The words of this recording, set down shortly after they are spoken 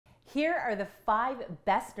Here are the 5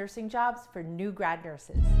 best nursing jobs for new grad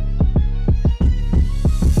nurses.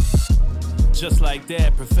 Just like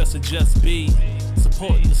that, Professor Just B,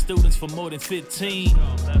 supporting the students for more than 15.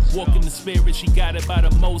 Walking the spirit, she got it by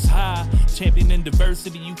the most high. Championing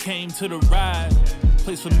diversity, you came to the ride.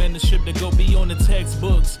 Place for mentorship that go beyond the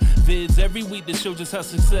textbooks. Vids every week that show just how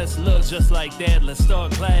success looks. Just like that, let's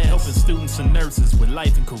start class. Helping students and nurses with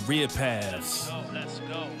life and career paths. Let's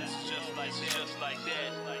go. It's just like that.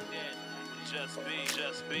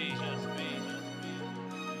 Just be.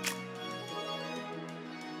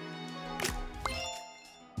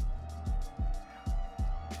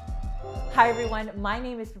 Hi everyone, my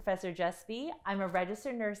name is Professor Just B. I'm a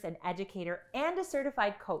registered nurse and educator and a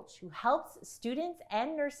certified coach who helps students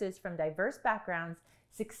and nurses from diverse backgrounds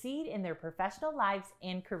succeed in their professional lives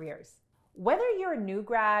and careers. Whether you're a new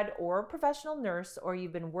grad or a professional nurse, or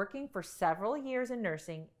you've been working for several years in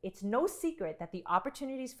nursing, it's no secret that the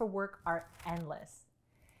opportunities for work are endless.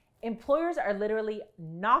 Employers are literally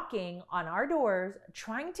knocking on our doors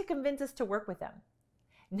trying to convince us to work with them.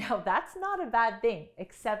 Now, that's not a bad thing,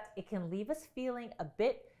 except it can leave us feeling a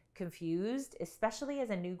bit confused, especially as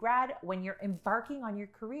a new grad when you're embarking on your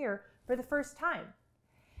career for the first time.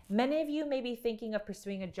 Many of you may be thinking of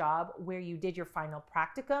pursuing a job where you did your final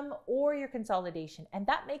practicum or your consolidation, and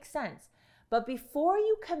that makes sense. But before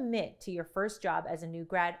you commit to your first job as a new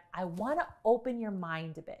grad, I want to open your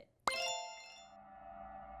mind a bit.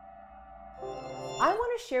 I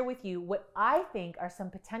want to share with you what I think are some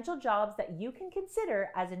potential jobs that you can consider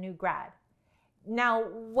as a new grad. Now,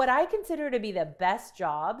 what I consider to be the best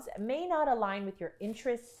jobs may not align with your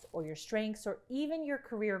interests or your strengths or even your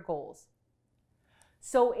career goals.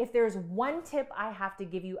 So if there's one tip I have to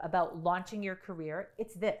give you about launching your career,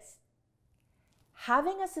 it's this.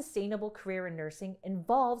 Having a sustainable career in nursing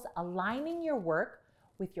involves aligning your work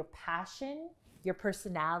with your passion, your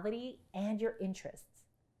personality, and your interests.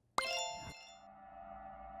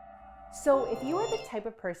 So if you are the type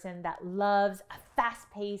of person that loves a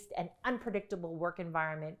fast-paced and unpredictable work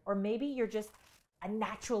environment, or maybe you're just a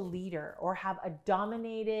natural leader or have a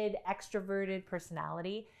dominated, extroverted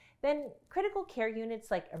personality, then critical care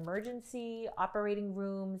units like emergency, operating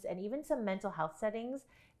rooms, and even some mental health settings,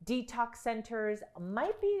 detox centers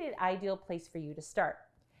might be the ideal place for you to start.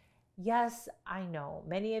 Yes, I know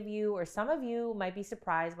many of you or some of you might be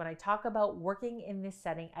surprised when I talk about working in this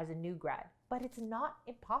setting as a new grad, but it's not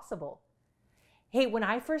impossible. Hey, when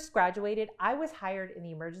I first graduated, I was hired in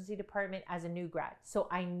the emergency department as a new grad, so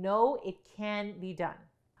I know it can be done.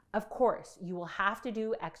 Of course, you will have to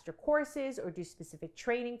do extra courses or do specific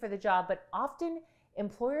training for the job, but often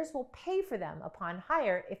employers will pay for them upon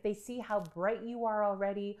hire if they see how bright you are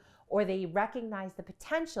already or they recognize the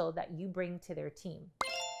potential that you bring to their team.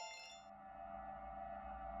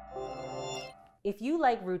 If you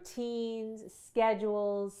like routines,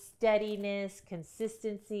 schedules, steadiness,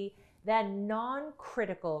 consistency, then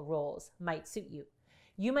non-critical roles might suit you.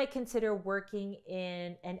 You might consider working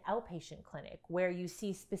in an outpatient clinic where you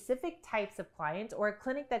see specific types of clients, or a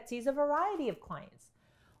clinic that sees a variety of clients.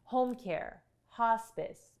 Home care,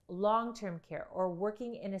 hospice, long-term care, or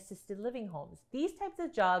working in assisted living homes. These types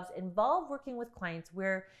of jobs involve working with clients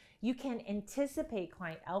where you can anticipate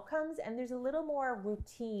client outcomes and there's a little more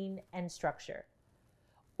routine and structure.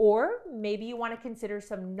 Or maybe you want to consider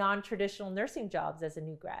some non-traditional nursing jobs as a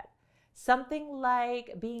new grad. Something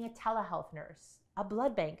like being a telehealth nurse, a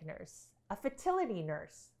blood bank nurse, a fertility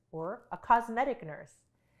nurse, or a cosmetic nurse.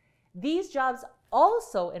 These jobs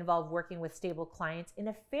also involve working with stable clients in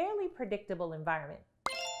a fairly predictable environment.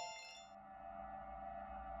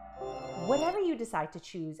 Whatever you decide to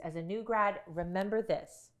choose as a new grad, remember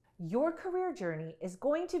this: your career journey is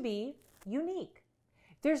going to be unique.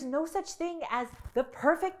 There's no such thing as the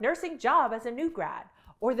perfect nursing job as a new grad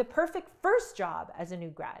or the perfect first job as a new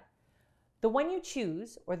grad. The one you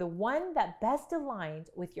choose, or the one that best aligns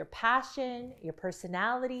with your passion, your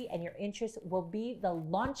personality, and your interests, will be the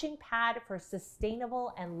launching pad for a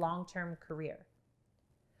sustainable and long-term career.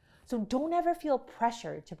 So don't ever feel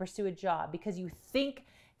pressured to pursue a job because you think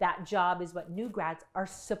that job is what new grads are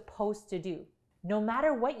supposed to do. No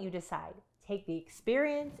matter what you decide, take the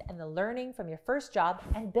experience and the learning from your first job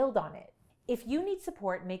and build on it. If you need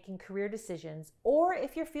support making career decisions, or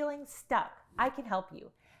if you're feeling stuck, I can help you.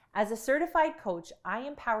 As a certified coach, I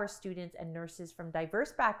empower students and nurses from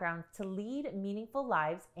diverse backgrounds to lead meaningful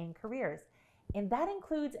lives and careers, and that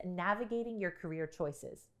includes navigating your career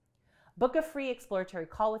choices. Book a free exploratory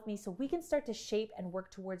call with me so we can start to shape and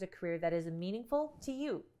work towards a career that is meaningful to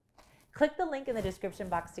you. Click the link in the description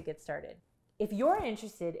box to get started. If you're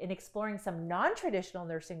interested in exploring some non-traditional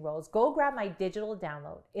nursing roles, go grab my digital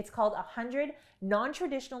download. It's called 100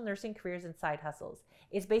 Non-Traditional Nursing Careers and Side Hustles.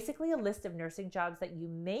 It's basically a list of nursing jobs that you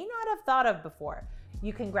may not have thought of before.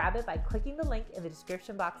 You can grab it by clicking the link in the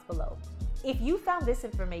description box below. If you found this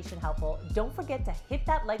information helpful, don't forget to hit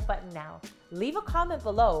that like button now, leave a comment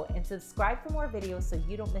below, and subscribe for more videos so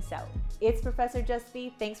you don't miss out. It's Professor Just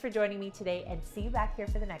B. Thanks for joining me today, and see you back here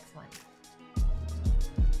for the next one.